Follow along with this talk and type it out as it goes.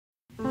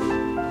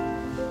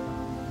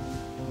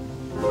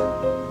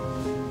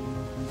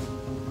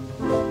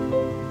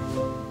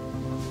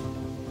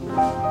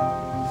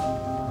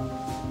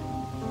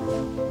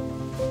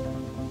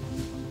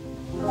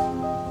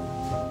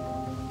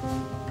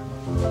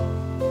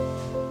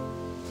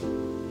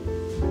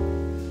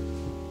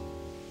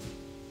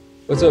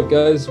What's up,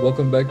 guys?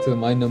 Welcome back to the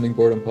Mind Numbing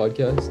Boredom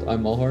Podcast.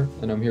 I'm Malhar,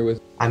 and I'm here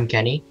with. I'm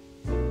Kenny.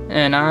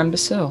 And I'm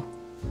Basil.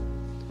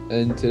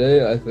 And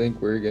today, I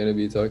think we're going to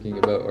be talking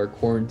about our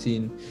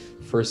quarantine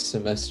first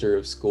semester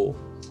of school.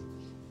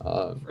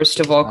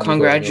 First of all,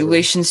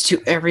 congratulations to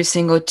every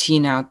single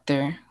teen out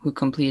there who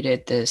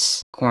completed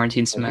this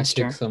quarantine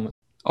semester.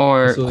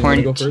 Or So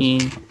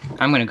quarantine.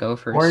 I'm going to go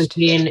first.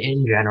 Quarantine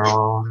in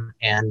general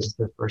and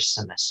the first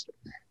semester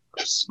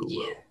of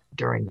school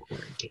during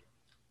quarantine.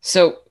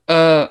 So,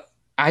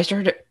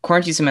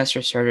 quarantine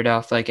semester started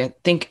off like I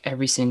think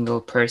every single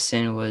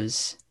person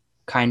was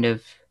kind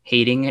of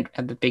hating it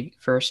at the big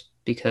first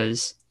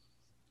because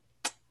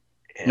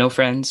no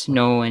friends,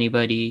 no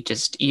anybody,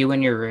 just you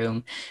in your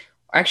room.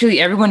 Actually,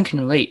 everyone can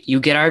relate.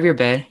 You get out of your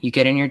bed, you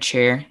get in your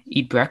chair,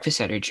 eat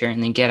breakfast at your chair,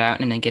 and then get out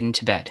and then get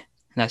into bed.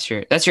 That's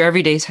your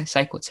everyday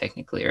cycle,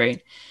 technically,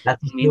 right?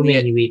 That's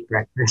assuming you eat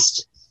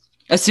breakfast.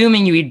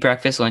 Assuming you eat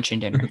breakfast, lunch, and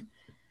dinner.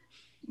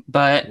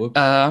 But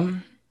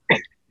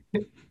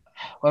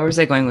where was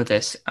I going with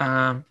this?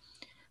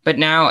 But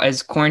now,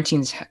 as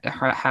quarantine's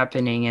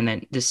happening, and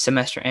then this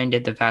semester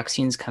ended, the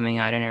vaccines coming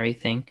out and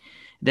everything,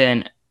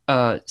 then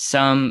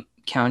some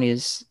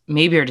counties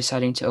maybe are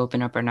deciding to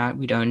open up or not.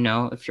 We don't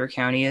know if your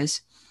county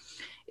is.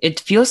 It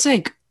feels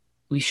like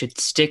we should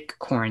stick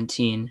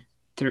quarantine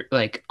through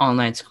like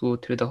online school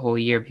through the whole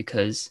year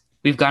because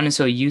we've gotten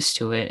so used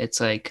to it. It's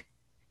like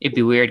it'd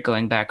be weird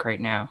going back right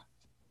now.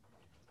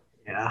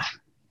 Yeah.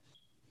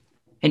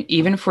 And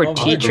even for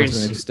teachers,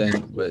 to an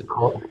extent, but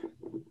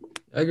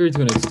I agree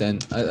to an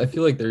extent. I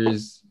feel like there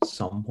is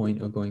some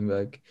point of going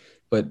back,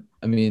 but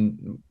I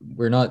mean,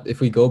 we're not. If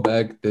we go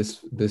back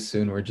this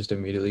soon, we're just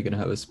immediately gonna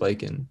have a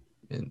spike in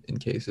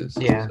cases.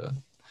 Yeah. So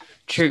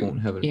true. Just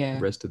won't have it the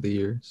rest of the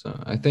year. So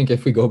I think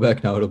if we go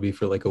back now, it'll be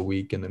for like a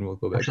week, and then we'll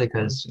go back. Especially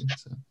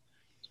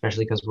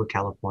because we're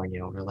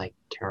California, we're like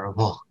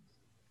terrible.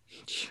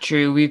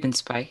 True, we've been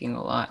spiking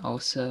a lot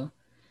also,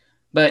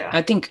 but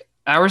I think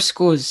our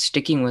school is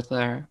sticking with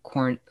our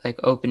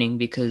opening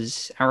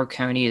because our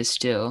county is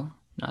still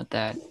not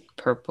that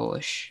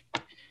purplish.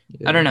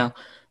 Yeah. I don't know,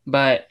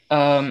 but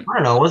I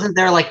don't know. Wasn't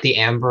there like the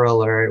Amber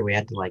Alert? We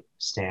had to like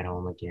stay at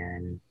home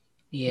again.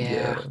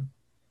 Yeah.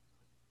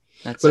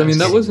 But I mean,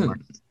 that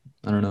wasn't.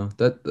 I don't know.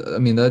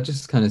 That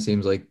just kind of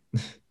seems like. I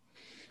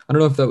don't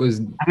know if that was.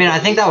 I mean, I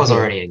think that was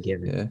already a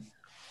given.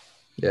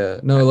 Yeah.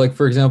 No, like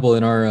for example,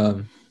 in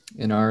our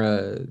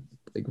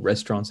like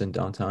restaurants in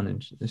downtown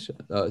and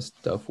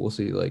stuff, we'll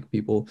see like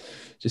people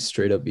just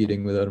straight up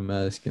eating without a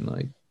mask and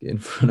like in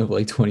front of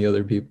like 20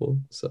 other people.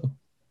 So,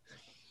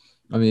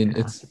 I mean,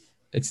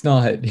 it's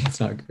not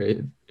great.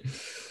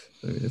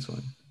 I mean, it's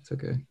fine. It's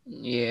okay.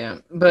 Yeah,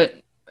 but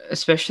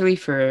especially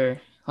for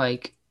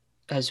like,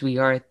 as we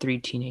are 3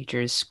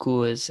 teenagers,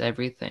 school is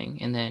everything.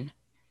 And then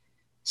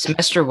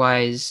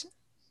semester-wise,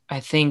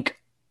 I think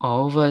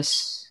all of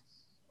us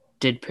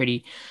did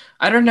pretty.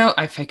 I don't know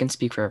if I can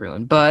speak for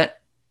everyone, but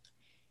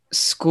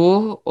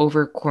school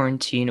over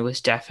quarantine was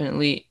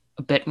definitely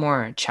a bit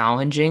more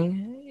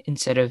challenging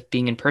instead of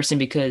being in person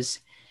because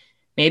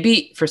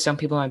maybe for some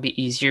people it might be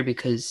easier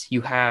because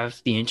you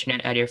have the internet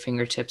at your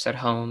fingertips at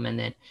home and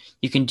then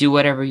you can do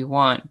whatever you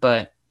want.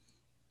 But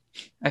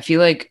I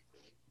feel like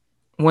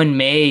when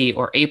May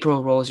or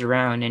April rolls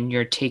around and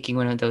you're taking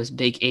one of those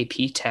big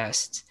AP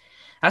tests,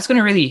 that's going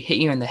to really hit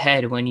you in the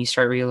head when you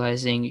start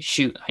realizing,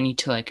 shoot, I need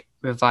to like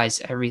revise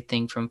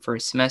everything from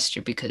first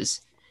semester because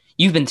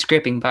you've been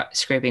scraping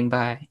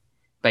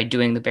by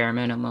doing the bare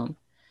minimum.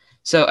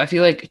 So I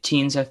feel like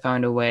teens have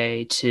found a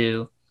way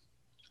to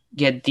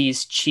get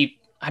these cheap,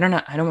 I don't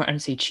want to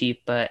say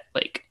cheap, but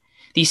like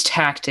these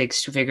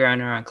tactics to figure out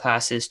around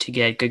classes to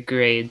get good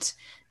grades,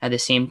 at the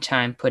same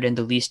time put in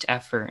the least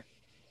effort,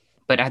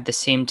 but at the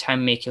same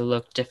time make it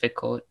look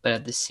difficult, but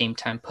at the same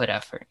time put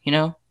effort, you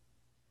know?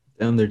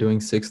 And they're doing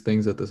 6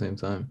 things at the same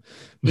time.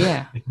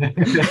 Yeah.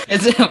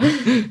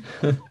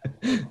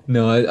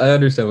 No, I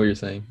understand what you're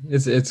saying.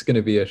 It's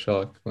gonna be a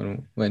shock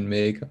when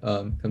May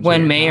comes.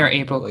 When May or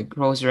April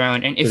rolls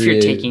around, and if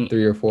you're taking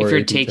 3 or 4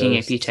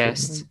 AP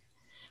tests.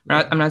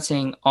 I'm not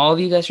saying all of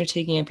you guys are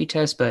taking AP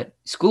tests, but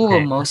school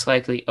will most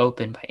likely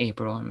open by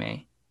April or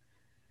May.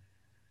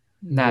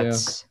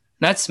 That's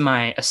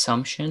my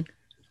assumption.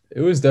 It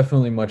was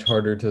definitely much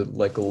harder to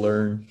like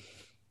learn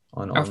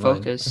on our online.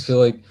 Focus.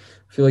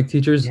 I feel like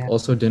teachers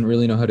also didn't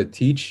really know how to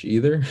teach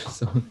either.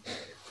 So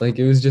like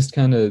it was just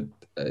kind of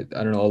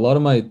I don't know, a lot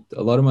of my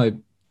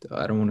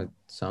I don't want to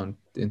sound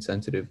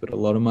insensitive, but a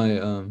lot of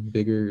my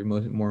bigger,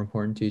 more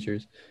important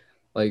teachers,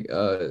 like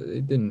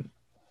they didn't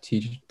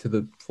teach to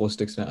the fullest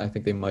extent I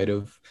think they might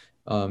have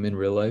in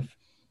real life.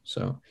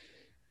 So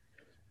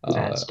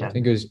I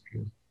think it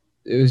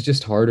was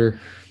just harder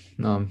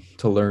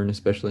to learn,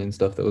 especially in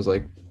stuff that was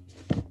like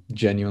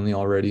genuinely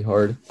already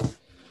hard.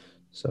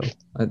 So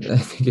I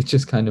think it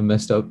just kind of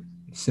messed up.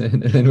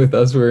 And then with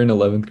us, we're in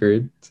 11th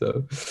grade.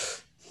 So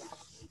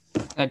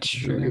that's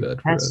true. Really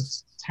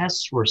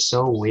tests were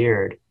so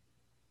weird.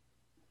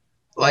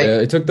 Like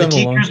it took them the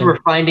teachers were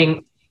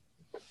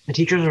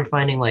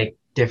finding like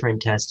different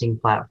testing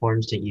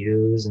platforms to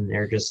use, and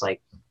they're just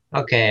like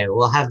okay,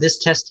 we'll have this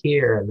test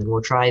here, and then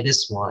we'll try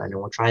this one, and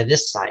we'll try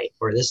this site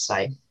or this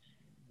site.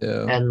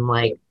 Yeah. And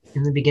like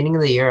in the beginning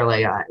of the year,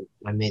 like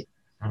I made,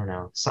 I don't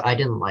know, so I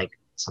didn't like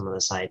some of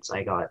the sites.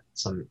 I got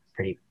some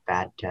pretty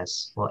bad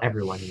tests. Well,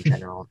 everyone in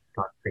general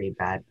got pretty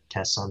bad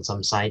tests on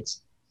some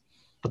sites.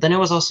 But then it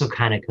was also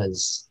kind of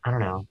because, I don't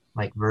know,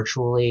 like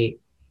virtually,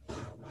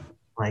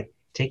 like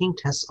taking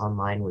tests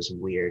online was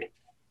weird.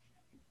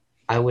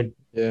 I would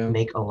Yeah.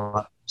 make a lot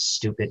of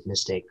stupid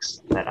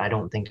mistakes that I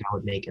don't think I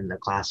would make in the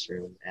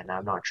classroom. And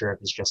I'm not sure if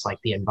it's just like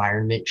the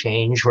environment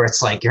change where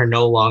it's like you're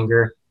no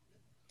longer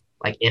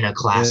like in a Yeah.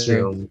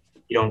 classroom,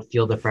 you don't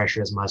feel the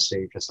pressure as much, so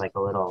you're just like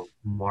a little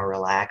more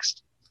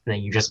relaxed. And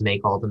then you just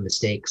make all the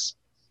mistakes.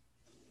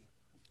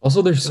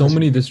 Also, there's It so was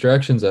many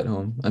distractions at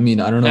home. I mean,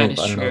 That is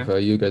I don't know true.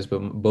 about you guys, but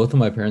both of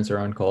my parents are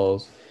on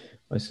calls.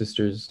 My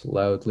sister's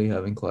loudly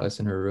having class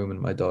in her room, and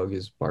my dog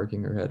is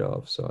barking her head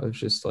off. So I was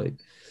just like,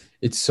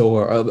 it's so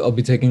hard. I'll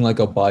be taking like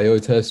a bio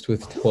test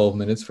with 12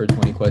 minutes for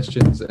 20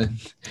 questions, and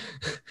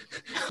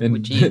Oh, and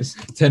jeez.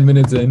 10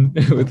 minutes in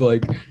with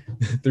like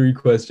 3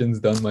 questions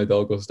done, my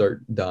dog will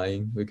start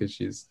dying because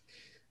she's,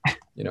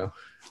 you know,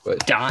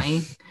 but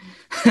Dying?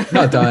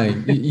 not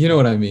dying. You know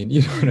what I mean.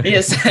 You know what I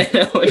Yes, I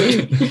know what you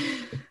mean.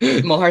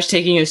 mean. Mohar's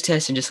taking his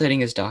test and just letting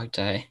his dog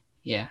die.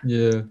 Yeah.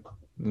 Yeah,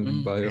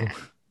 Mm. bio. All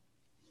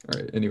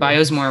right. Anyway,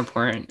 Bio's more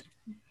important.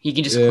 He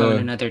can just clone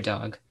yeah, another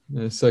dog.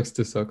 it sucks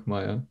to suck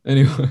Maya.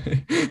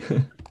 Anyway,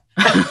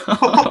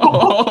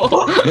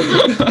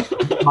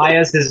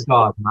 Maya's his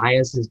dog.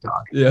 Maya's his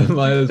dog. yeah,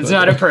 Maya's It's my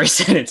not a dog.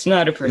 person. It's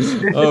not a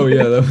person. Oh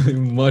yeah, that would be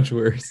much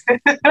worse.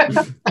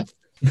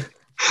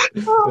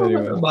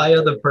 Anyway.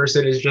 Maya, the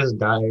person, is just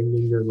dying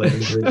and you're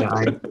letting her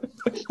die.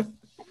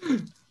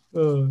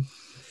 Oh,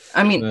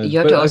 I mean, man. you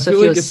have But to I also feel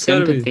feel like it's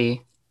gotta be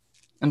sympathy.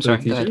 I'm for the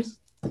sorry, go ahead. teachers.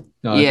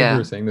 No, I think we Yeah.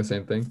 were saying the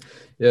same thing.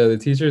 Yeah, the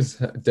teachers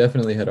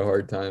definitely had a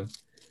hard time.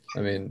 I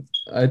mean,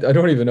 I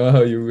don't even know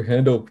how you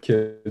handle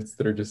kids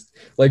that are just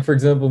like, for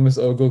example, Miss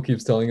Ogle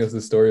keeps telling us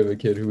the story of a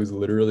kid who was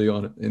literally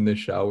on in the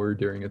shower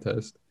during a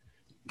test.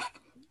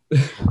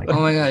 Oh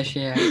my gosh,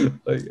 yeah.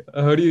 Like,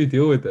 how do you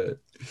deal with that?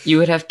 You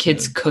would have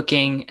kids Yeah.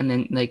 cooking and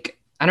then like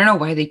I don't know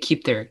why they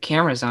keep their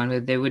cameras on,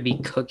 but they would be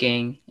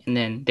cooking and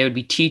then they would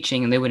be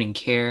teaching and they wouldn't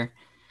care.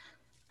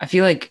 I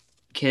feel like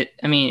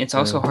I mean, it's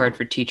also Yeah. hard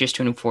for teachers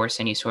to enforce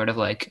any sort of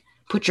like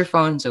put your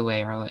phones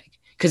away or like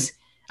because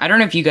I don't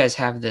know if you guys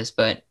have this,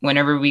 but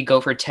whenever we go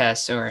for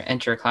tests or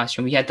enter a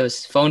classroom, we had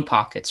those phone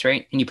pockets,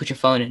 right? And you put your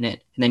phone in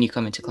it and then you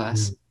come into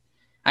class.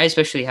 I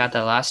especially had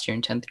that last year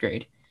in 10th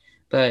grade.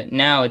 But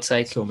now it's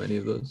like So many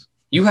of those.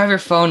 you have your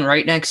phone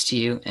right next to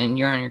you and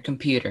you're on your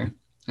computer.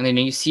 And then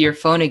you see your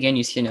phone again,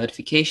 you see a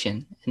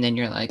notification, and then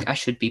you're like, I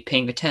should be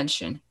paying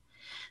attention.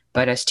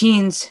 But as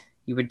teens,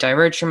 you would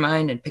divert your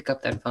mind and pick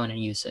up that phone and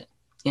use it.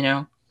 You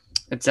know,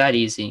 it's that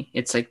easy.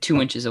 It's like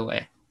 2 inches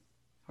away,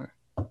 or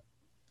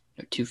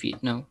 2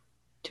 feet. No,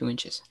 2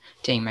 inches.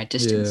 Dang, my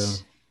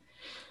distance.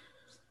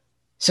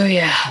 So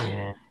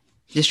Yeah,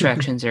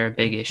 distractions are a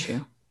big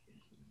issue.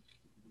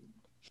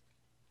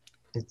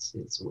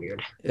 it's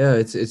weird. Yeah,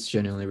 it's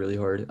genuinely really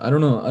hard. I don't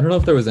know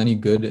if there was any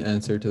good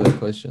answer to that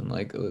question.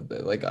 Like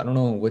I don't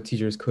know what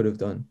teachers could have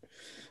done,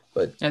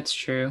 but That's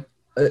true.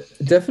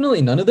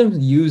 definitely none of them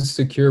use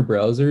secure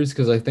browsers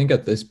because I think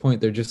at this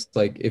point they're just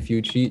like, if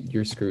you cheat,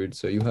 you're screwed.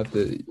 So you have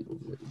to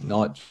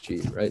not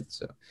cheat, right?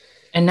 So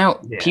And now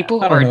Yeah.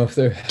 people I don't know are if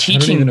there. I don't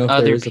teaching even know if there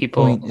other is a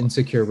people. point in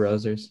secure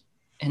browsers.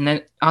 And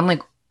then on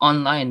like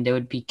online, there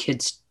would be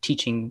kids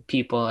teaching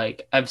people.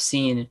 Like I've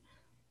seen,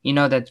 you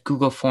know, that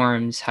Google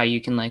Forms, how you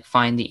can like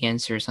find the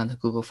answers on the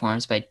Google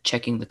Forms by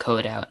checking the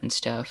code out and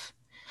stuff.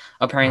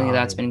 Apparently,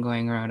 that's been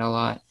going around a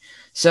lot.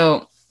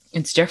 So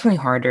it's definitely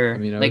harder. I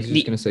mean, I like was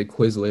just gonna say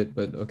Quizlet,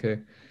 but okay.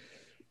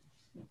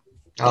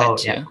 Oh,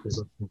 that yeah.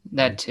 too.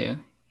 That too.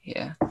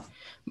 Yeah.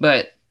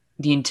 But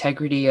the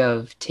integrity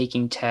of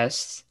taking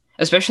tests,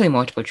 especially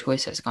multiple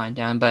choice, has gone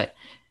down. But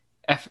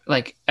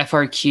like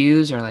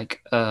FRQs or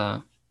like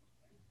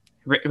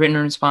written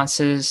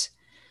responses,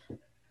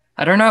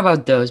 I don't know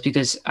about those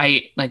because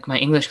I like my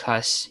English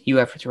class, you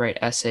have to write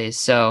essays.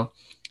 So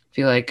I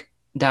feel like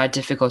that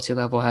difficulty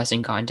level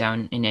hasn't gone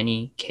down in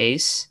any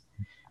case.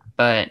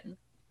 But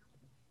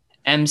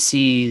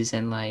MCs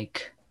and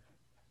like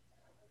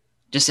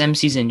just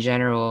MCs in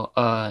general,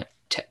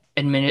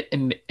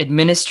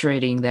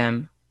 administrating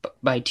them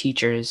by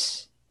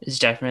teachers is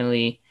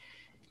definitely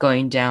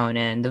going down,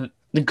 and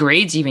the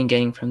grades even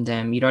getting from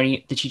them,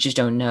 the teachers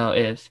don't know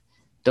if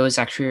those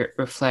actually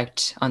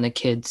reflect on the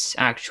kids'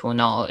 actual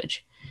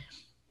knowledge.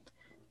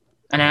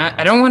 And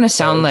I don't want to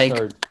sound like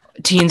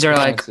teens are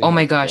like, oh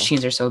my gosh,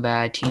 teens are so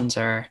bad, teens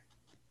are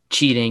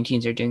cheating,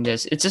 teens are doing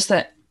this. It's just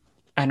that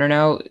I don't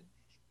know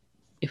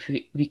if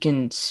we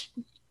can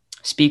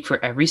speak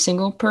for every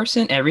single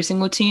person, every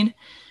single teen,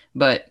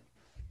 but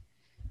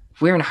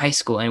we're in high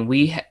school and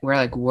we're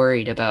like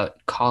worried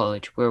about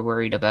college. We're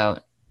worried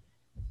about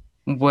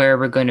where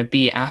we're going to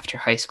be after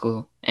high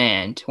school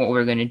and what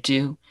we're going to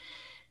do.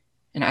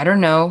 And I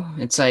don't know,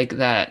 it's like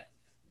that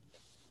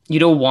you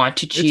don't want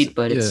to cheat,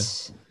 but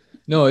it's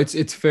No, it's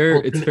fair.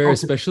 It's Ultimate, fair, ultimate,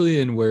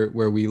 especially in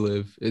where we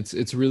live.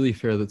 It's really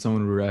fair that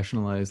someone would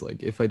rationalize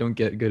like if I don't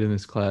get good in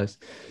this class,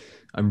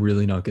 I'm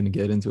really not going to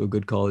get into a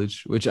good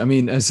college. Which I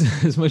mean, as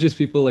as much as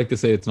people like to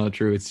say it's not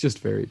true, it's just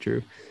very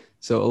true.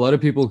 So a lot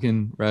of people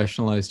can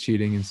rationalize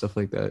cheating and stuff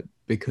like that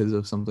because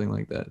of something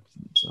like that.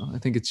 So I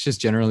think it's just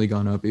generally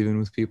gone up, even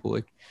with people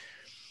like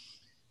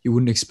you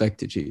wouldn't expect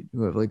to cheat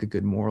who have like a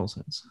good moral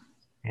sense.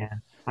 yeah.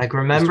 Like Just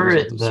a remember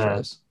result of the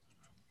stress.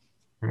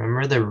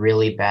 remember the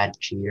really bad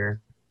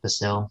cheater,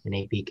 Basil in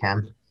AP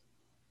Chem.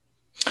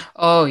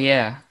 Oh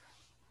yeah.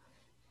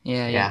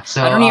 Yeah, yeah. Yeah. I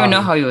So don't even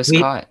know how he was we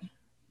caught.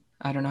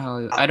 I don't know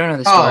how I don't know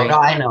the oh no,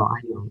 story.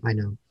 I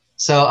know.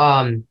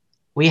 So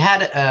we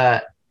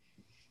had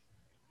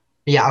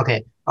yeah,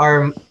 okay.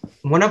 Our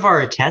one of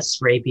our tests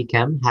for AP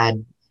Chem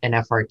had an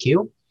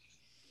FRQ.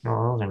 No,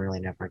 it wasn't really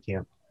an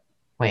FRQ.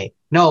 Wait,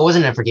 no, it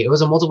wasn't an FRQ. It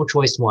was a multiple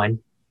choice one.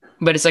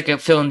 But it's like a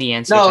fill in the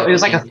answer No, type it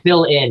was of like a thing.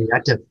 fill in. You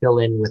had to fill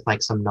in with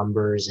like some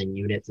numbers and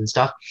units and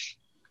stuff.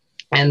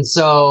 And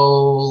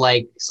so,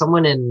 like,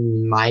 someone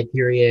in my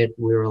period,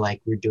 we were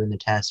doing the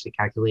test, we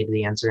calculated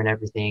the answer and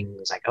everything. It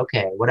was like,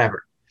 okay,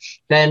 whatever.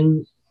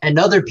 Then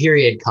another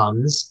period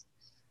comes,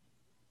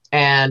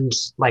 and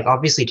like,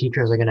 obviously,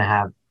 teachers are going to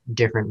have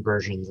different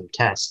versions of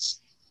tests.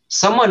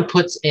 Someone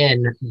puts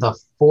in the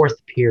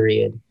fourth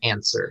period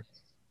answer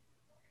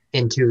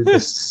into the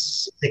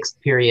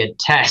sixth period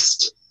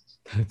test,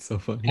 That's so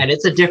funny. and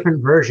it's a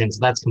different version, so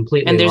that's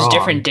completely And there's wrong.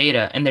 different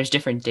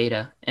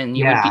data, and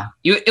you would Yeah,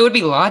 be it would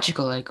be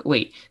logical like,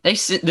 wait,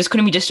 this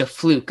couldn't be just a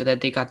fluke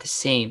that they got the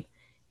same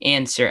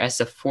answer as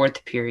the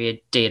fourth period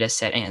data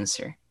set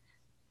answer.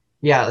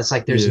 yeah, it's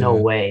like there's no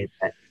Yeah, way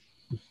that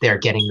they're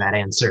getting that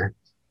answer.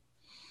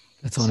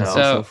 that's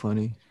honestly So, so So,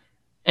 funny.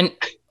 and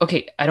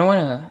okay, I don't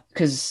want to,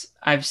 because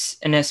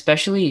and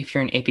especially if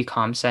you're an AP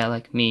Com Sci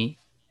like me,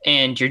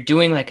 and you're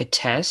doing like a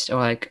test, or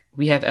like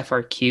we have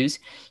FRQs,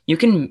 you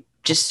can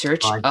just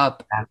search like,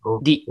 up Stack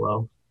the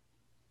Overflow.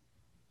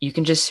 you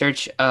can just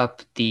search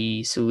up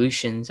the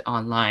solutions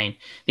online,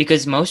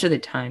 because most of the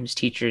times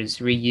teachers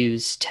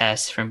reuse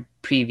tests from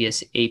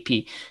previous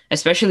AP,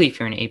 especially if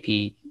you're an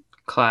AP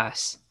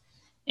class.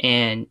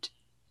 And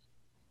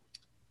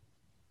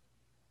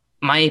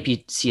my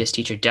AP CS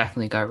teacher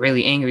definitely got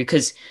really angry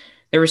because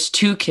there was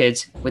two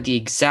kids with the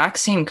exact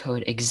same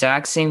code,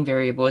 exact same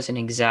variables, and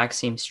exact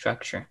same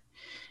structure.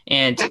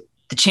 And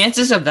the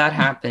chances of that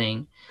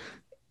happening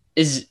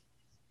is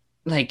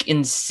like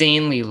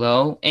insanely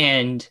low.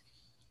 And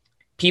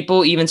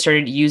people even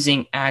started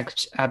using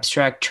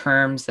abstract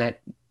terms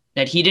that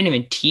he didn't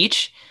even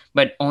teach,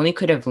 but only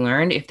could have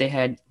learned if they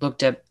had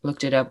looked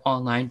it up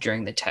online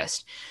during the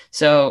test.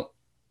 So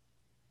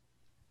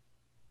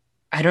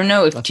I don't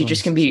know if That's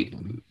teachers can honestly so be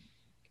funny.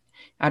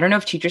 I don't know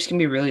if teachers can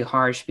be really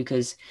harsh,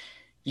 because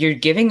you're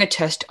giving a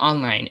test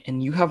online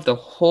and you have the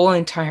whole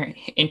entire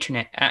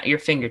internet at your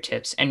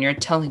fingertips, and you're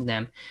telling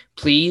them,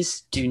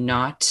 please do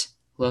not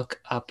look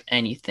up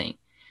anything.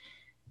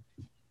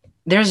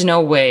 There's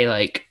no way,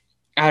 like,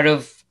 out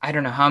of I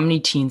don't know how many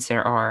teens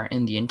there are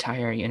in the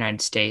entire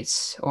United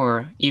States,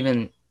 or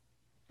even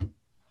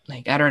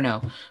like I don't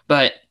know,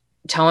 but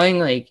telling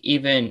like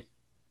even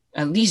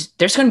at least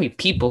there's going to be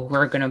people who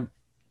are going to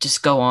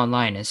just go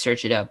online and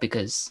search it up,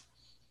 because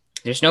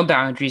there's no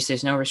boundaries,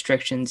 there's no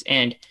restrictions,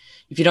 and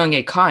if you don't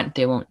get caught,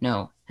 they won't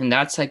know. And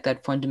that's like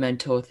that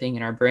fundamental thing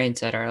in our brains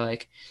that are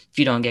like, if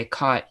you don't get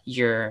caught,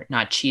 you're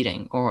not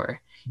cheating,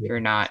 or Yeah, you're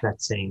it's not.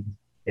 that saying.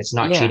 It's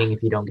not Yeah, cheating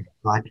if you don't get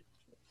caught.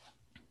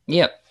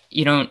 yep.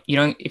 You don't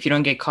if you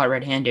don't get caught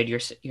red-handed,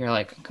 you're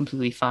like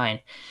completely fine.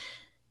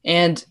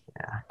 And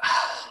Yeah.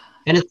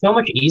 And it's so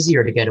much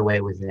easier to get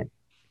away with it.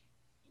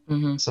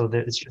 mhm, So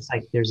it's just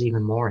like there's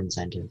even more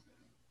incentive.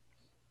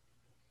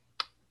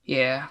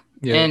 yeah.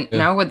 Yeah, And yeah.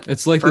 now with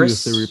It's likely to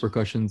see first,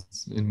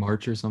 repercussions in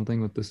March or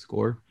something with the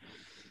score.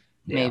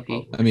 Yeah,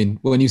 maybe. I probably. mean,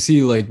 when you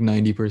see like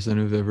 90%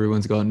 of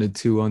everyone's gotten a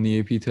 2 on the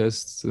AP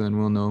tests, then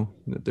we'll know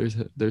that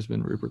there's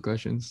been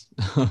repercussions.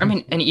 I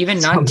mean, and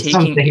even not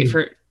taking if Something.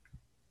 you're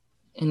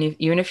and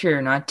even if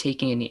you're not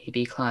taking any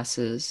AB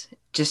classes,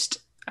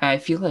 just I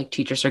feel like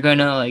teachers are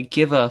gonna like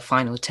give a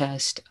final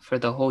test for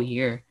the whole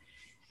year,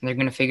 and they're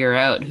gonna figure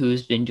out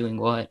who's been doing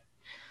what.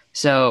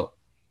 So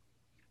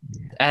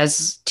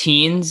as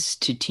teens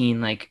to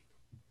teen, like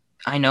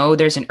I know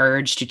there's an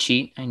urge to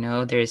cheat. I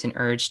know there's an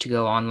urge to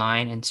go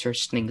online and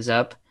search things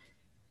up.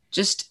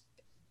 Just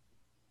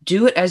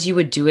do it as you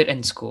would do it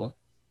in school.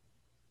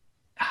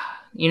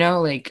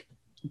 Like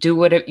do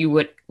what you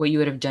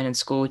would have done in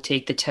school.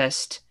 Take the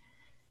test.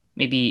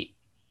 Maybe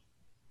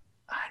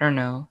I don't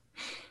know,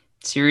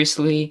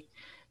 seriously,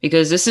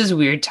 because this is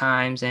weird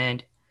times,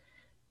 and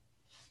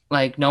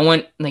like no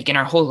one like in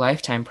our whole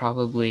lifetime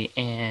probably,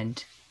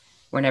 and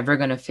we're never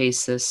going to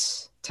face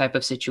this type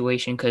of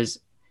situation, because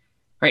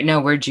right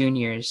now we're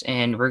juniors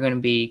and we're going to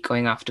be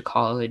going off to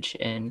college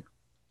in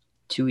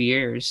 2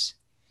 years.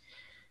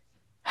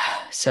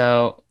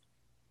 So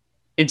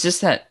it's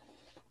just that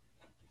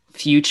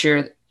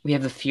future, we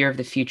have the fear of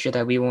the future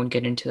that we won't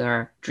get into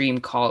our dream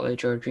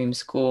college or dream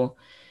school.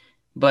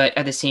 but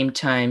at the same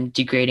time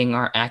degrading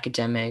our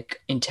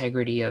academic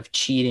integrity of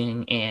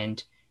cheating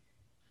and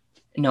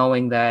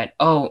knowing that,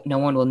 oh, no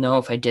one will know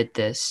if I did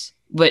this.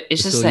 But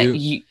it's just So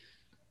that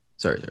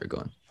sorry, go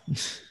on.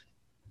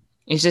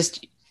 it's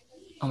just,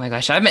 oh my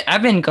gosh,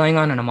 I've been going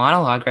on a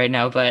monologue right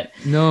now, but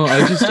No,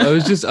 I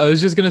was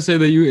just gonna say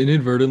that you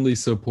inadvertently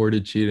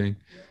supported cheating.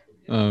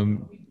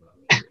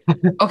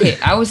 Okay,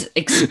 I was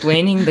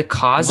explaining the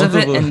cause of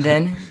it, and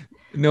then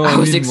no, I I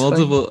was mean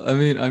explaining. multiple.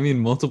 I mean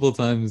multiple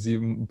times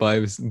you by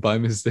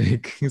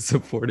mistake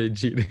supported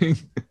cheating.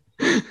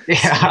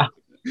 Yeah.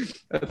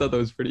 I thought that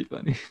was pretty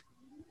funny.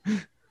 Oh,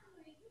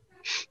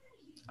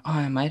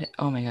 I might.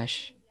 Oh my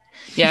gosh.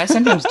 Yeah, I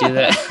sometimes do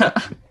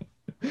that.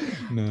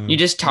 No, You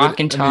just talk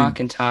and talk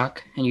and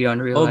talk, and you don't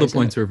all the realize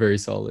points it. were very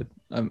solid.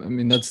 I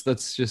mean,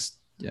 that's just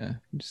yeah.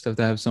 You just have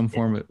to have some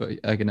form of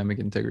academic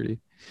integrity.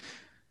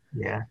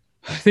 Yeah.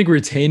 I think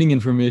retaining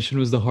information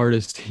was the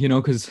hardest,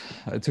 because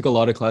I took a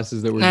lot of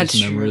classes that were That's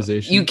just true.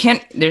 memorization. You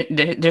can't.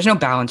 There's no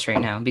balance right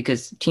now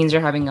because teens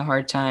are having a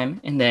hard time,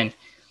 and then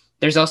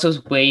there's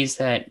also ways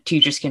that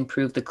teachers can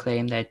prove the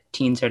claim that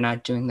teens are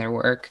not doing their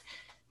work.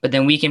 But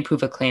then we can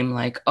prove a claim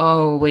like,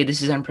 oh, wait,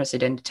 this is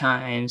unprecedented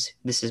times.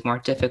 This is more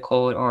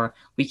difficult, or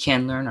we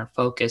can't learn our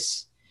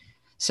focus.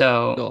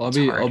 So So it's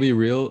hard. I'll be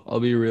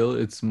real.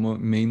 It's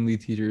mainly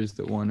teachers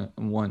that want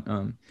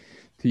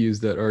to use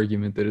that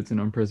argument that it's an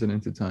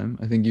unprecedented time.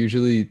 I think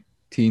usually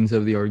teens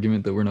have the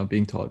argument that we're not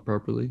being taught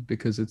properly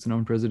because it's an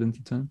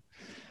unprecedented time.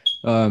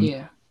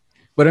 Yeah.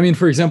 But I mean,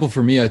 for example,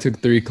 for me, I took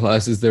 3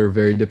 classes that were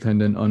very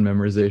dependent on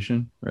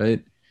memorization,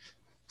 right?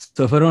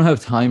 So if I don't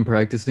have time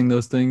practicing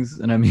those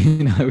things, and I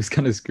mean, I was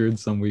kind of screwed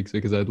some weeks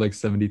because I had like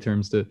 70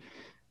 terms to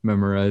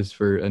memorize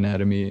for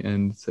anatomy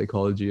and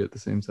psychology at the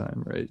same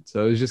time, right?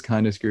 So I was just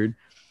kind of screwed.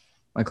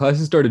 My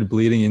classes started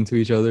bleeding into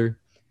each other.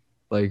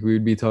 Like we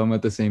would be talking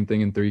about the same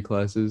thing in 3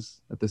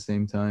 classes at the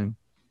same time.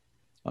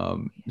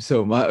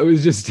 So it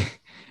was just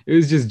it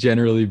was just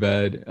generally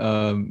bad.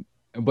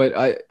 But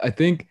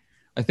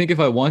I think if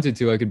I wanted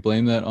to, I could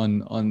blame that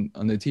on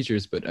the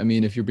teachers. But I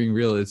mean, if you're being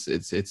real, it's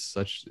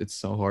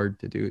so hard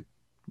to do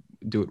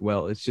it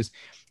well. It's just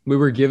we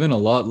were given a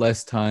lot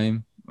less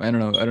time. I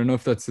don't know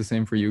if that's the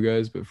same for you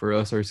guys, but for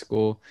us, our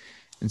school,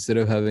 instead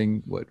of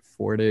having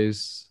 4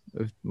 days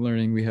of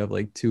learning, we have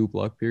like 2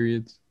 block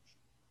periods.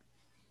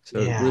 So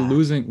Yeah.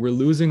 we're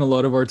losing a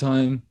lot of our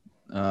time.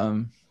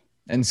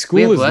 And school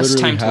We have is less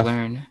literally time to half.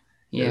 learn.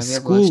 Yeah, we have less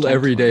School time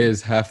every to day learn.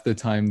 is half the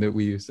time that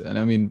we use. And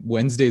I mean,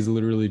 Wednesday is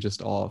literally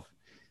just off.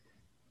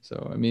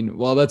 So, I mean,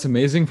 while that's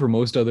amazing for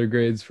most other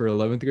grades, for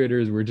 11th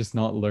graders, we're just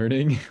not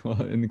learning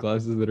in the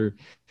classes that are,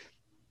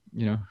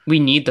 We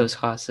need those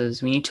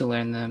classes. We need to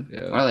learn them.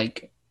 Yeah. Or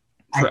like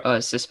for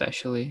us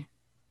especially.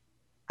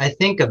 I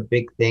think a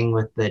big thing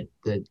with the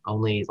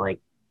only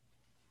like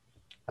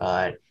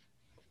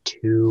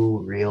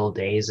 2 real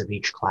days of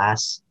each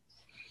class,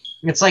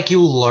 it's like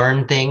you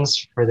learn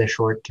things for the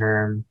short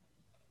term.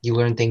 You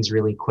learn things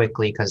really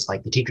quickly because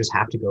like the teachers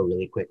have to go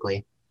really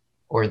quickly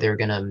or they're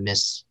gonna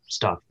miss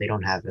stuff. They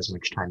don't have as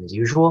much time as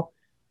usual.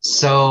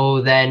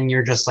 So then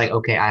you're just like,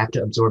 okay, I have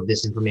to absorb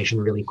this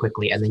information really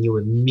quickly, and then you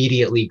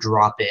immediately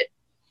drop it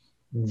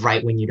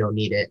right when you don't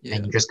need it,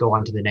 and you just go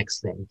on to the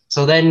next thing.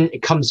 So then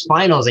it comes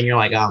finals, and you're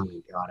like, oh my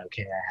god,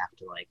 okay, I have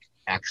to like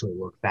actually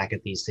look back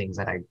at these things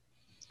that I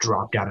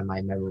dropped out of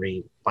my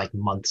memory like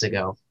months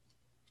ago.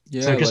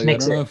 Yeah, so it just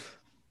like, makes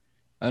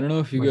I don't know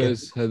if you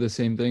guys had the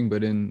same thing,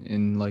 but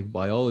in like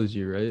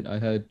biology, right?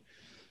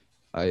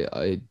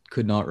 I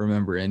could not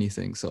remember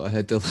anything, so I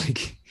had to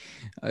like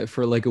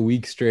for like a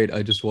week straight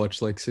I just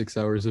watched like 6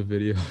 hours of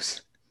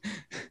videos.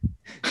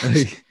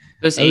 Like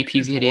those AP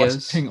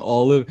videos.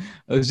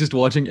 I was just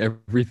watching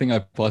everything I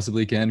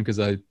possibly can because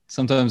I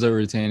sometimes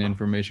retain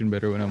information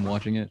better when I'm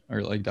watching it,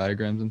 or like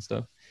diagrams and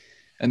stuff,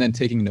 and then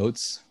taking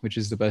notes, which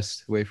is the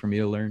best way for me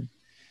to learn.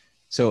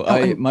 So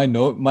my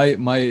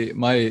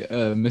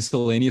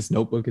miscellaneous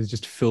notebook is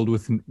just filled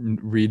with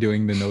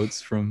redoing the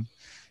notes from.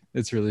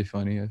 It's really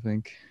funny, I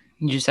think.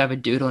 You just have a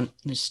doodle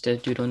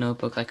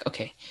notebook. Like,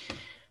 okay,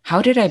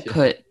 how did I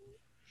put?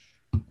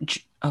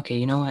 Okay,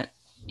 you know what?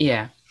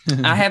 Yeah,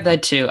 I have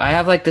that too. I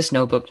have like this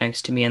notebook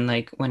next to me, and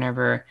like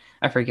whenever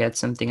I forget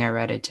something, I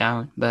write it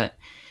down. But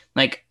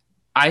like,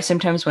 I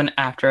sometimes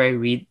after I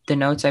read the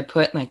notes I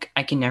put, like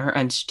I can never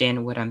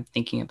understand what I'm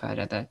thinking about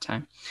at that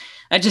time.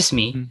 That's just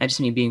me. Mm-hmm. That's just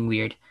me being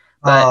weird.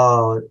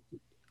 But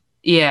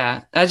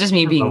yeah, that's just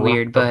me being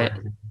weird. But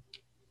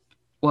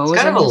what was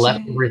kind of a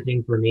leftover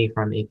thing for me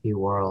from AP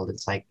World.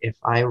 It's like if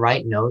I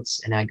write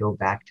notes and I go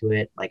back to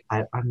it, like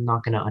I'm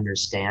not gonna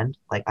understand.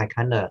 Like I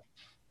kind of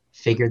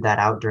figured that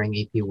out during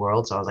AP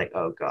World, so I was like,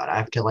 oh god, I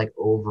have to like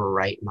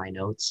overwrite my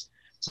notes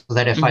so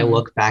that if I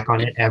look back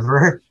on it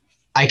ever,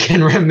 I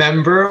can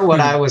remember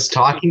what I was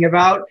talking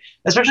about.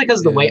 Especially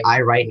because the way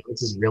I write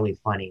notes is really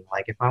funny.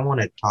 Like if I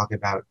want to talk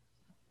about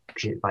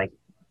like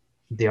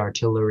the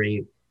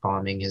artillery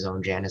bombing his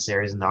own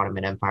janissaries in the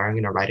Ottoman Empire, I'm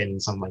going to write it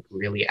in some like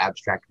really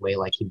abstract way,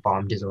 like he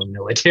bombed his own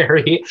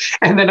military.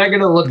 And then I'm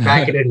going to look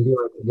back at it and be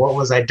like, what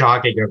was I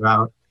talking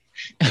about?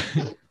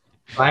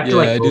 I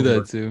do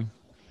that too.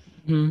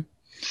 Mhm.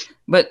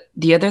 But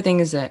the other thing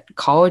is that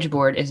College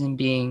Board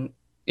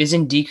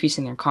isn't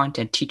decreasing their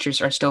content.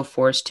 Teachers are still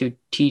forced to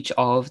teach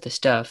all of the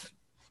stuff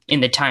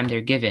in the time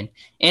they're given,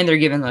 and they're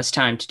given less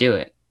time to do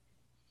it.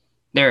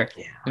 They're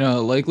Yeah.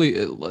 Likely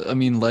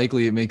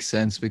it makes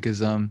sense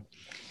because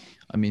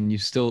you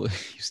still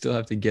you still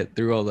have to get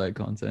through all that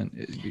content.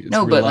 It's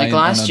no, but like reliant on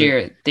last other.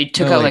 year they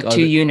took No, out like like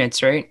 2 other.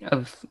 units, right,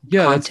 of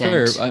Yeah, that's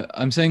fair. content.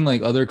 I'm saying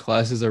like other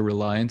classes are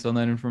reliant on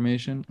that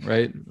information,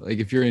 right? Like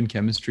if you're in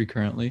chemistry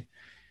currently,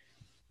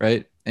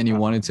 right, and you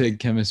want to take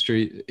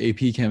chemistry,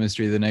 AP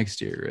chemistry the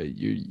next year, right?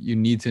 You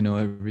need to know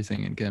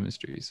everything in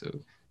chemistry. So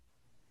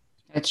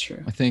That's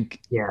true. I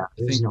think Yeah. I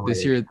There's think no way.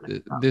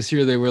 this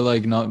year they were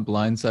like not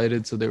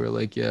blindsided, so they were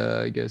like, yeah,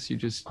 I guess you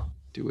just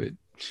do it.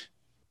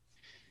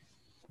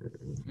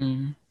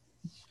 Mm.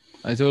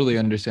 I totally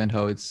understand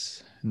how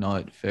it's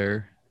not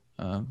fair,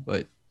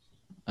 but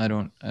I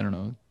don't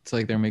know. It's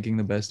like they're making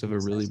the best of a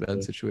really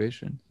bad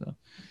situation. So.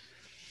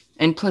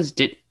 And plus,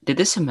 did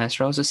this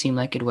semester also seem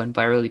like it went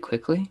by really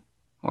quickly,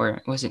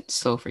 or was it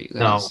slow for you No,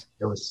 guys?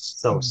 it was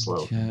so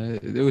slow. Yeah,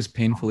 it was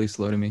painfully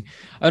slow to me.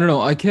 I don't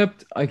know. I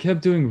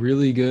kept doing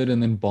really good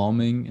and then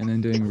bombing and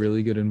then doing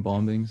really good and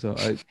bombing. So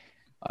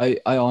I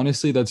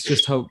honestly, that's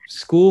just how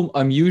school.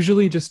 I'm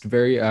usually just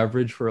very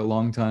average for a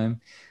long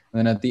time. And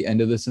then at the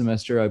end of the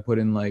semester, I put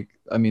in like,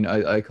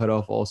 I cut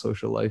off all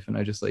social life and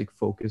I just like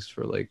focused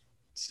for like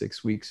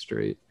 6 weeks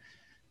straight.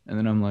 And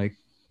then I'm like,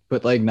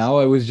 but like now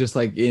I was just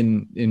like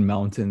in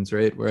mountains,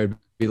 right? Where I'd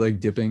be like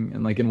dipping.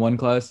 And like in one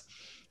class,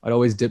 I'd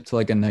always dip to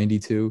like a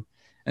 92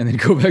 and then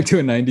go back to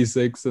a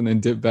 96 and then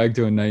dip back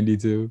to a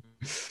 92.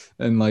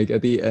 And like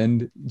at the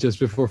end,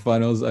 just before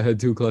finals, I had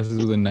 2 classes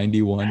with a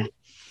 91.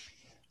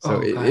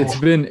 So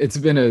it's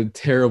been a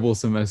terrible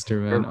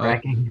semester, man.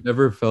 I've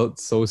never felt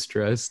so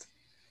stressed.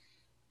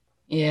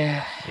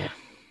 Yeah.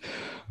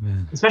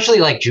 Man. Especially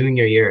like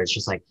junior year, it's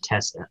just like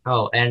test.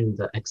 Oh, and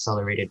the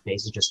accelerated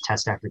phase is just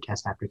test after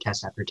test after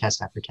test after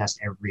test after test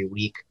every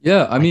week.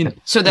 Yeah, I mean,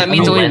 so that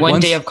means only one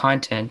day of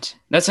content.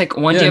 That's like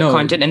one day of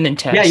content and then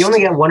test. Yeah, you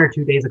only get 1 or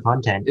 2 days of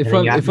content.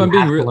 If I'm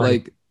being real,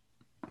 like,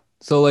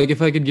 so like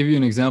if I could give you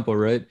an example,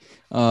 right?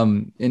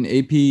 In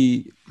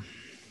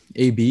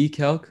AB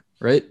Calc,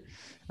 right?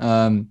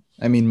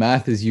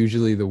 Math is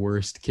usually the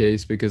worst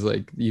case because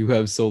like you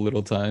have so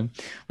little time.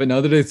 But now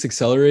that it's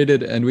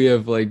accelerated and we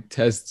have like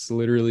tests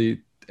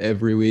literally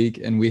every week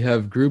and we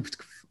have group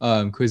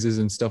quizzes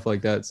and stuff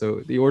like that.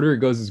 So the order it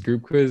goes is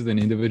group quiz, then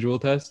individual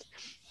test.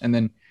 And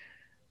then,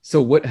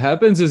 so what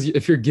happens is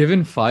if you're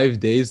given 5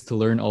 days to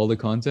learn all the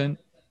content,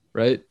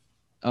 right?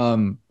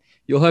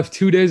 You'll have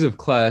 2 days of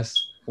class,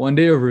 1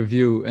 day of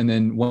review, and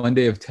then 1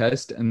 day of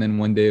test, and then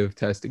 1 day of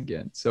test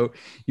again. So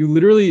you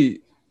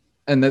literally,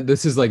 and that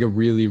this is like a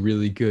really,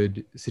 really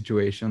good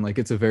situation. Like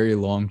it's a very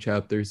long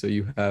chapter, so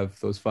you have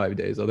those 5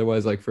 days.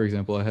 Otherwise, like for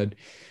example, I had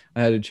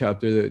a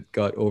chapter that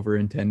got over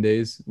in 10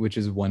 days, which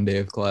is 1 day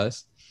of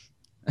class.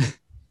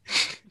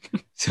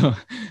 so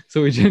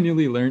we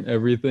genuinely learned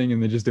everything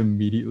and then just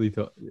immediately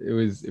thought it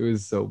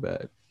was so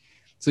bad.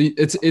 So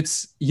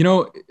it's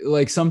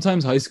like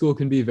sometimes high school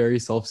can be very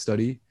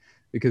self-study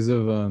because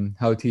of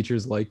how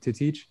teachers like to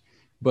teach,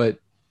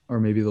 or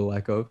maybe the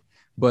lack of.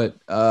 But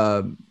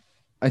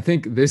I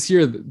think this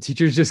year the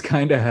teachers just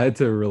kind of had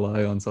to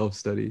rely on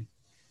self-study.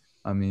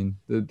 I mean,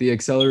 the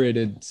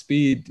accelerated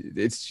speed,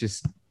 it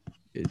just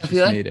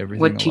made everything.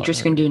 What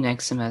teachers can do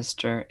next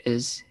semester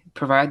is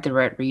provide the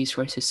right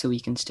resources so we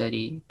can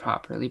study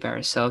properly by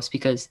ourselves,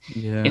 because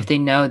if they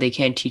know they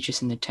can't teach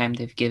us in the time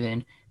they've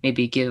given,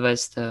 maybe give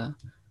us the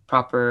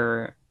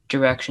proper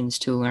directions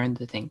to learn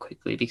the thing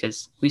quickly,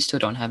 because we still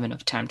don't have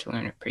enough time to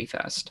learn it pretty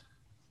fast.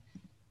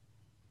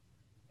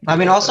 I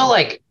mean, also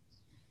like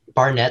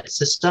Barnett's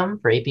system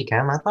for AP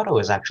Chem, I thought it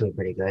was actually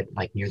pretty good.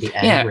 Like near the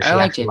end, yeah, I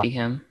liked AP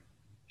Chem.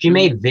 She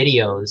made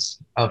videos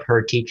of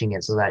her teaching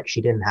it so that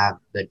she didn't have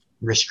the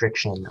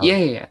restriction.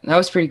 Yeah, that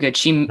was pretty good.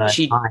 She and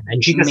she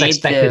just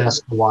expected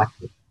us to watch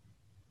it.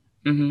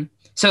 Mm-hmm.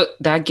 So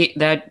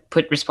that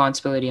put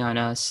responsibility on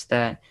us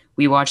that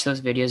we watch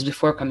those videos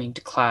before coming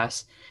to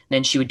class.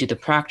 Then she would do the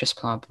practice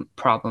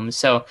problems.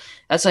 So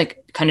that's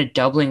like kind of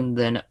doubling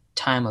the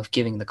time of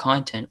giving the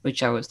content,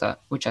 which I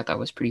thought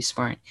was pretty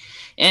smart.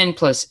 And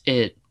plus,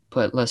 it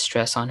put less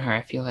stress on her,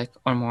 I feel like,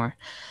 or more.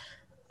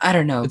 I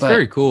don't know. It's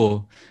very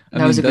cool.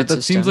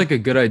 That seems like a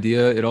good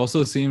idea. It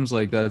also seems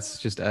like that's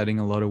just adding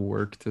a lot of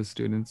work to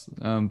students.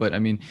 But I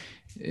mean,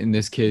 in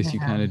this case,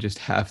 you kind of just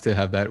have to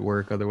have that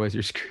work, otherwise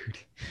you're screwed.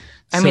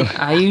 So,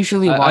 I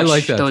usually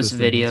watch those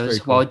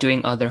videos while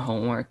doing other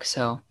homework.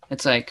 So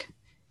it's like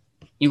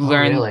you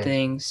learn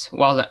things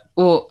while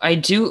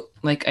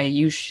I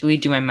usually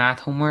do my math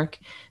homework.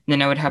 And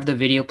then I would have the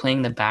video playing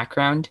in the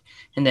background.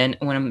 And then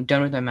when I'm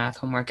done with my math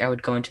homework, I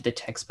would go into the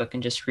textbook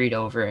and just read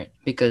over it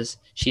because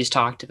she's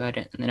talked about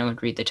it. And then I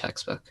would read the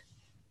textbook.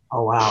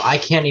 Oh, wow. I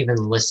can't even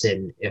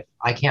listen. If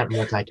I can't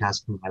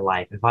multitask in my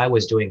life. If I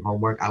was doing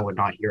homework, I would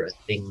not hear a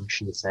thing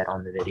she said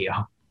on the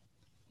video.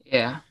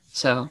 Yeah.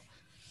 So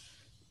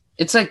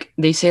it's like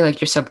they say,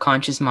 like your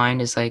subconscious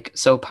mind is like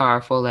so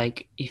powerful.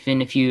 Like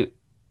even if you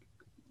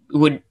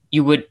would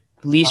you would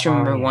least Oh,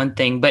 remember yeah. one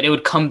thing, but it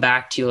would come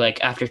back to you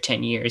like after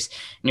 10 years,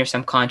 and your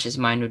subconscious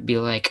mind would be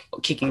like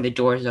kicking the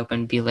doors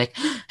open, be like,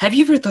 have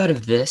you ever thought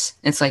of this?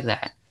 It's like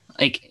that.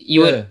 Like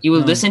you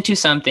would listen to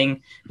something,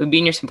 it would be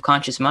in your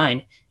subconscious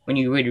mind. When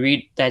you would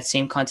read that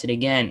same content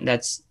again,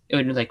 it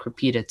would like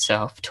repeat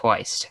itself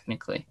twice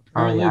technically.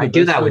 Apparently, I the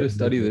do best that way with to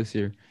study music. this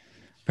year.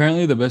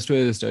 Apparently, the best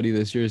way to study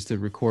this year is to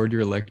record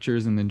your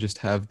lectures and then just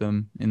have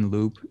them in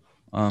loop,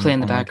 Play in the on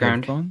like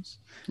background. headphones,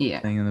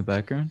 Yeah. playing in the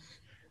background.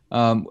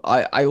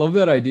 I love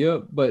that idea,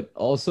 but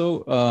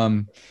also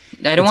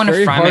I don't want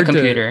to fry my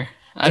computer.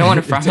 I don't want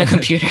to fry my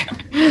computer.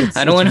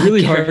 I don't want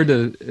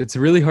to. It's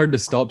really hard to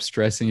stop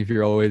stressing if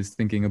you're always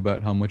thinking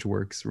about how much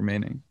work's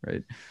remaining,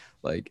 right?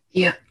 Like,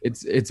 yeah,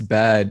 it's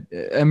bad.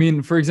 I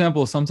mean, for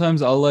example,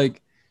 sometimes I'll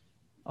like,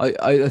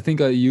 I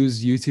think I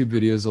use YouTube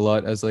videos a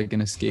lot as like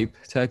an escape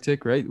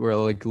tactic, right? Where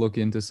I'll like look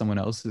into someone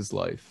else's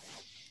life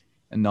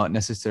and not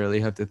necessarily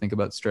have to think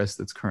about stress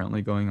that's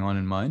currently going on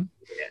in mine.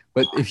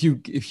 But if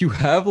you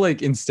have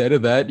like, instead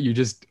of that, you're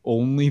just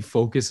only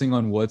focusing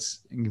on what's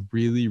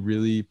really,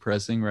 really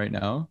pressing right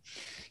now,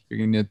 you're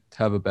going to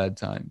have a bad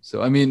time.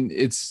 So, I mean,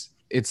 it's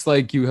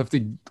like you have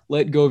to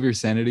let go of your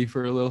sanity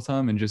for a little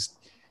time and just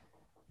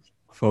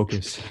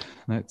focus.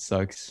 That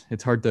sucks.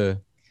 It's hard to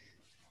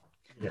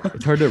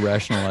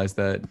rationalize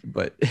that,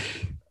 but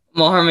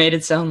Mohar made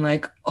it sound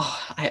like,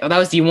 that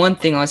was the one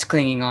thing I was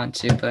clinging on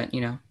to, but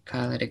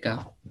gotta let it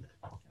go.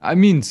 I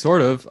mean,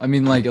 sort of. I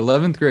mean, like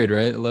 11th grade,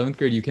 right? 11th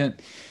grade, you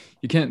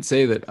can't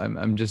say that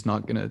I'm just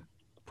not gonna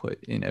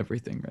put in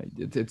everything,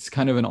 right? It's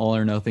kind of an all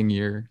or nothing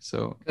year.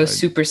 So go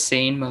Super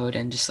Saiyan mode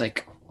and just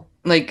like,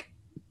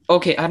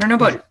 okay, I don't know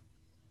about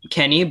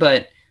Kenny,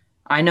 but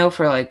I know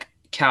for like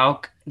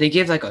calc, they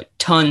give like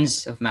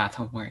tons of math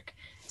homework.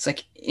 It's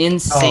like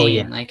insane. Oh,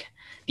 yeah. Like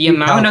the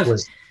amount of,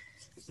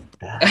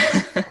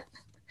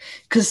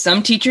 because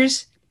some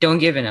teachers don't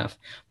give enough,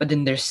 but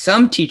then there's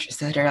some teachers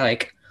that are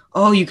like,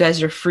 oh, you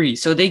guys are free,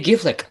 so they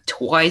give like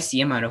twice the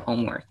amount of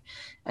homework,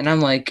 and I'm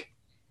like,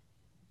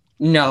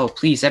 no,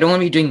 please, I don't want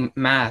to be doing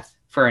math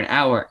for an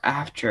hour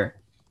after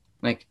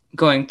like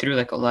going through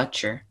like a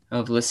lecture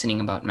of listening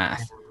about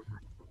math.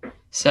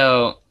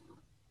 So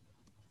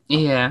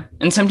yeah,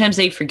 and sometimes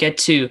they forget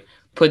to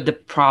put the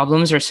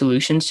problems or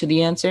solutions to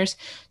the answers,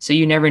 so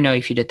you never know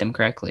if you did them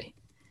correctly,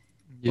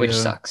 which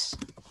sucks.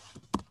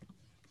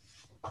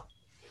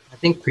 I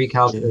think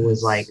pre-calc, it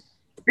was like,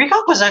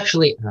 pre-calc was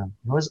actually, it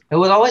was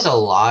always a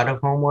lot of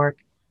homework.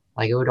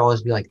 Like it would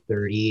always be like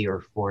 30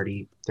 or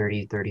 40,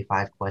 30,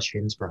 35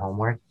 questions for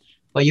homework.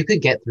 But you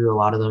could get through a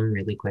lot of them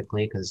really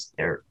quickly because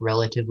they're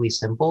relatively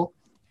simple.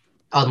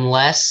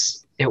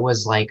 Unless it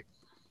was like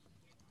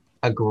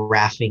a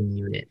graphing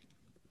unit.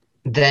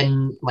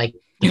 Then like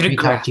the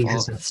pre-calc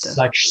teachers have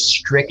such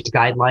strict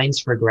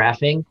guidelines for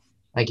graphing.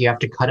 Like you have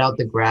to cut out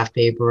the graph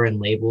paper and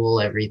label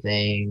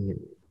everything.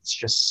 It's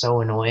just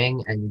so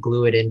annoying, and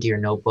glue it into your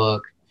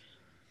notebook.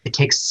 It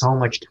takes so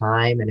much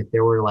time. And if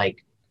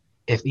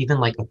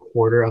even like a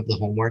quarter of the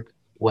homework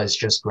was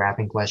just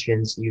graphing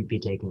questions, you'd be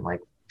taking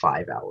like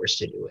 5 hours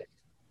to do it.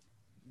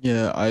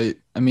 Yeah, I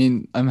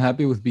mean, I'm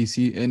happy with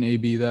BC and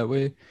AB that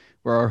way,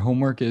 where our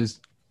homework is,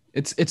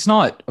 it's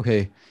not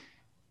okay.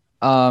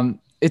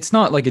 It's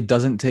not like it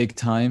doesn't take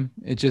time.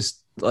 It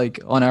just like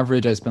on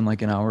average, I spend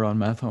like an hour on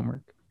math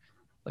homework.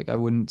 Like I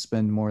wouldn't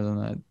spend more than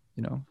that,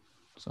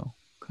 so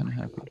kind of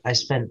happy. I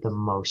spent the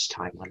most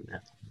time on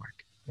math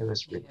homework. It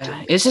was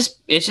ridiculous.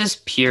 Yeah, it's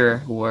just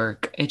pure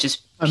work. It's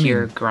just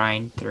pure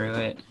grind through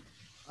it.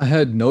 I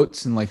had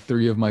notes in like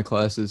 3 of my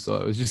classes, so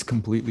I was just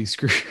completely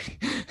screwed.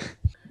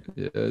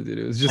 Yeah, dude,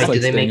 it was just like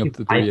staying up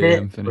to 3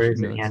 a.m.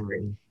 finishing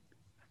notes.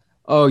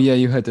 Oh yeah,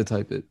 you had to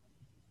type it.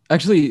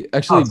 Actually,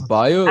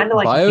 bio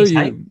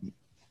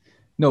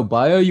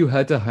you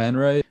had to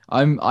handwrite.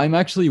 I'm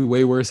actually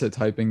way worse at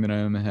typing than I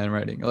am at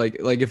handwriting. Like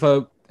if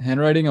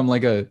handwriting, I'm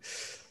like a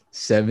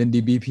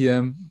 70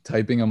 BPM.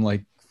 Typing, I'm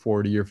like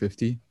 40 or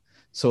 50.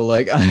 So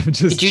like I'm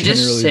just. Did you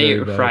just say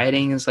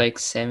writing is like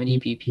 70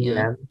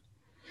 BPM?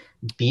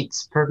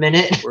 Beats per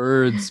minute.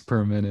 Words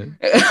per minute.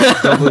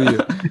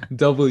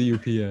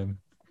 WPM.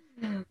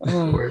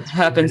 Words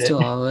happens to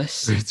all of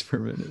us. Words per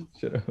minute.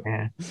 Shut up.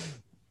 Yeah.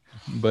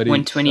 Buddy,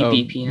 120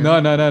 BPM. No.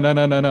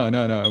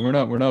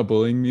 We're not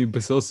bullying me.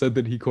 Basil said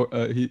that he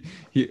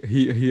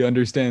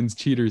understands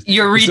cheaters.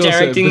 You're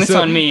redirecting this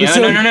on me.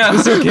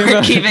 No.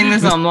 We're keeping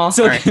this on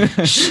Mohar.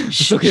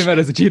 Basil came out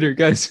as a cheater,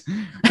 guys.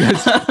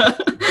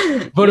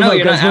 Vote him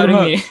out, guys. Vote him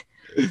out.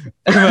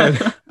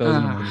 That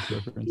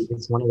was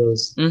it's one of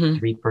those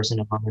 3-person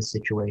anonymous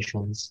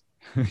situations.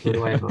 Who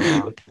do I vote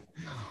out?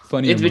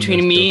 Funny. It's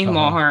between me,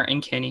 Mohar,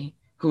 and Kenny.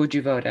 Who would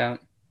you vote out?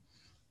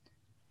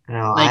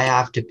 No, I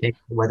have to pick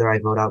whether I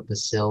vote out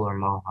Basil or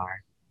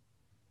Mohar.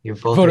 You're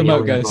both vote him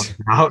out, guys.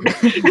 Vote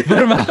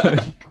him out.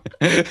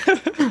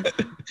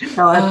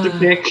 I'll have to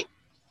pick.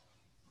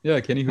 Yeah,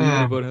 Kenny, who do you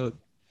want to vote out?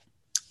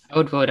 I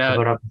would vote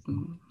out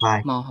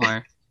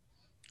Mohar.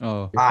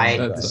 Oh,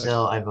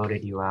 Basil, I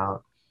voted you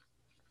out.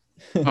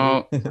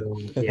 Oh, so,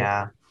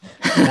 yeah.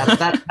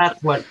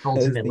 That's what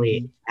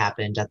ultimately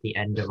happened at the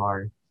end of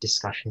our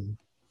discussion.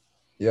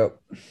 Yep.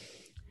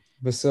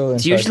 Basil.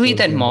 It's usually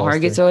that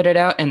Malhar gets voted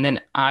out, and then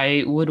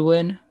I would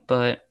win.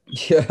 But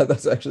yeah,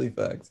 that's actually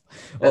facts.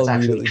 That's I'll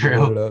actually immediately get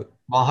true. voted out.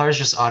 Malhar is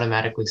just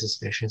automatically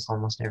suspicious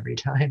almost every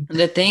time.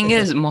 the thing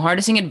is, Malhar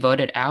doesn't get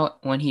voted out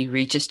when he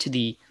reaches to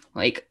the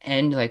like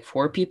end, like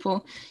 4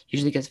 people.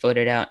 Usually gets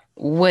voted out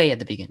way at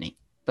the beginning.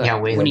 But Yeah,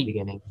 way in when the he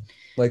beginning.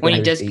 Like when when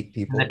he there's does- 8 In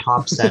people. the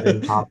top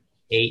 7, top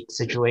 8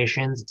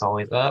 situations, it's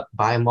always up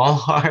by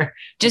Malhar.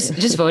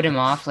 just vote him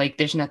off. Like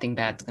there's nothing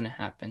bad's gonna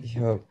happen.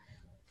 Yep.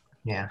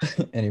 Yeah.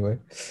 Anyway,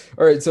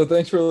 all right. So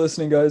thanks for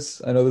listening,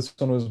 guys. I know this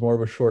one was more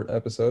of a short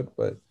episode,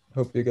 but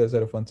hope you guys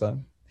had a fun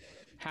time.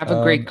 Have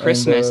a great And,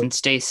 Christmas and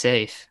stay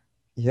safe.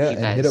 Yeah, You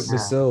and hit up guys.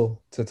 Basil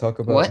to talk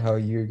about What? how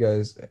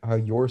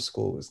your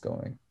school is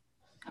going.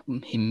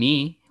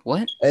 Me?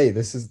 What? Hey,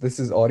 this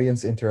is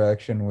audience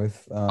interaction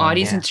with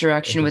Audience yeah,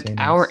 interaction with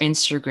our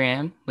entertainments.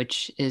 Instagram,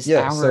 which is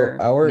Yeah, so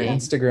our name.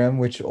 Instagram,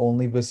 which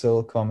only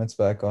Basil comments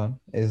back on,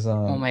 is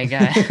Oh my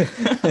god!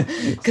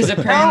 Because No, I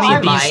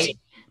apparently might.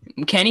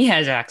 Kenny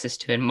has access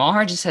to it.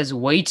 Malhar just has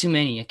way too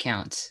many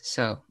accounts.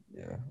 So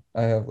yeah,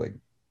 I have like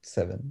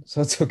 7,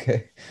 so it's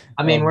okay.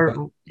 I mean, But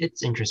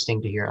it's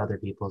interesting to hear other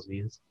people's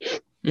views.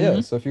 yeah,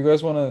 mhm. so if you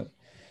guys wanna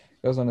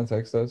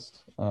text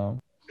us,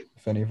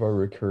 if any of our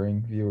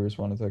recurring viewers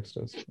want to text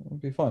us, it'll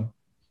be fun.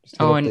 Just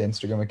hit Oh, up and the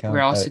Instagram account.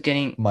 we're also at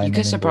getting. my You guys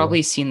name have and below.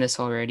 probably seen this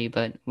already,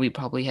 but we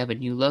probably have a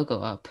new logo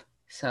up.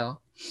 So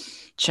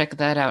check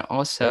that out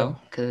also,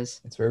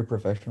 because It's very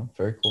professional,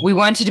 very cool. we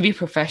wanted to be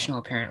professional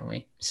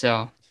apparently.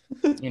 So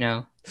you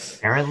know,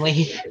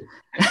 Apparently.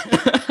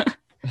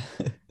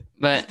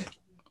 but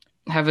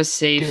have a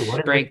safe Dude, what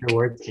is break. with your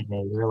words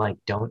today? You were like,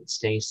 don't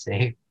stay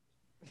safe.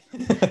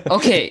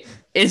 Okay,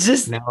 it's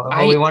just No,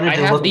 I we wanted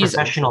to have look these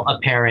professional,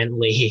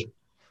 apparently.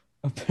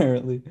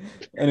 Apparently.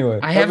 Anyway,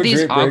 I have a these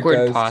great break, awkward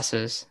guys.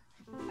 pauses.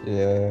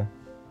 Yeah.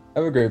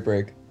 Have a great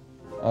break.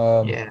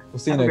 Yeah. We'll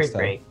see you Have a next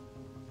great time.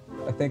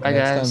 break. I think Bye,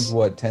 next guys. time's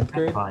what, 10th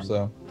grade? fun.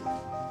 So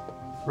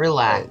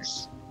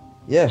Relax.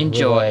 yeah.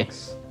 Enjoy.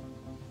 Relax.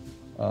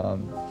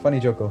 Funny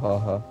joke,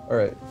 haha.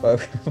 Alright, bye.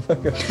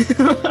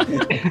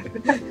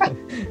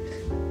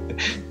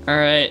 All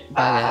right,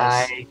 bye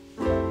guys. Bye.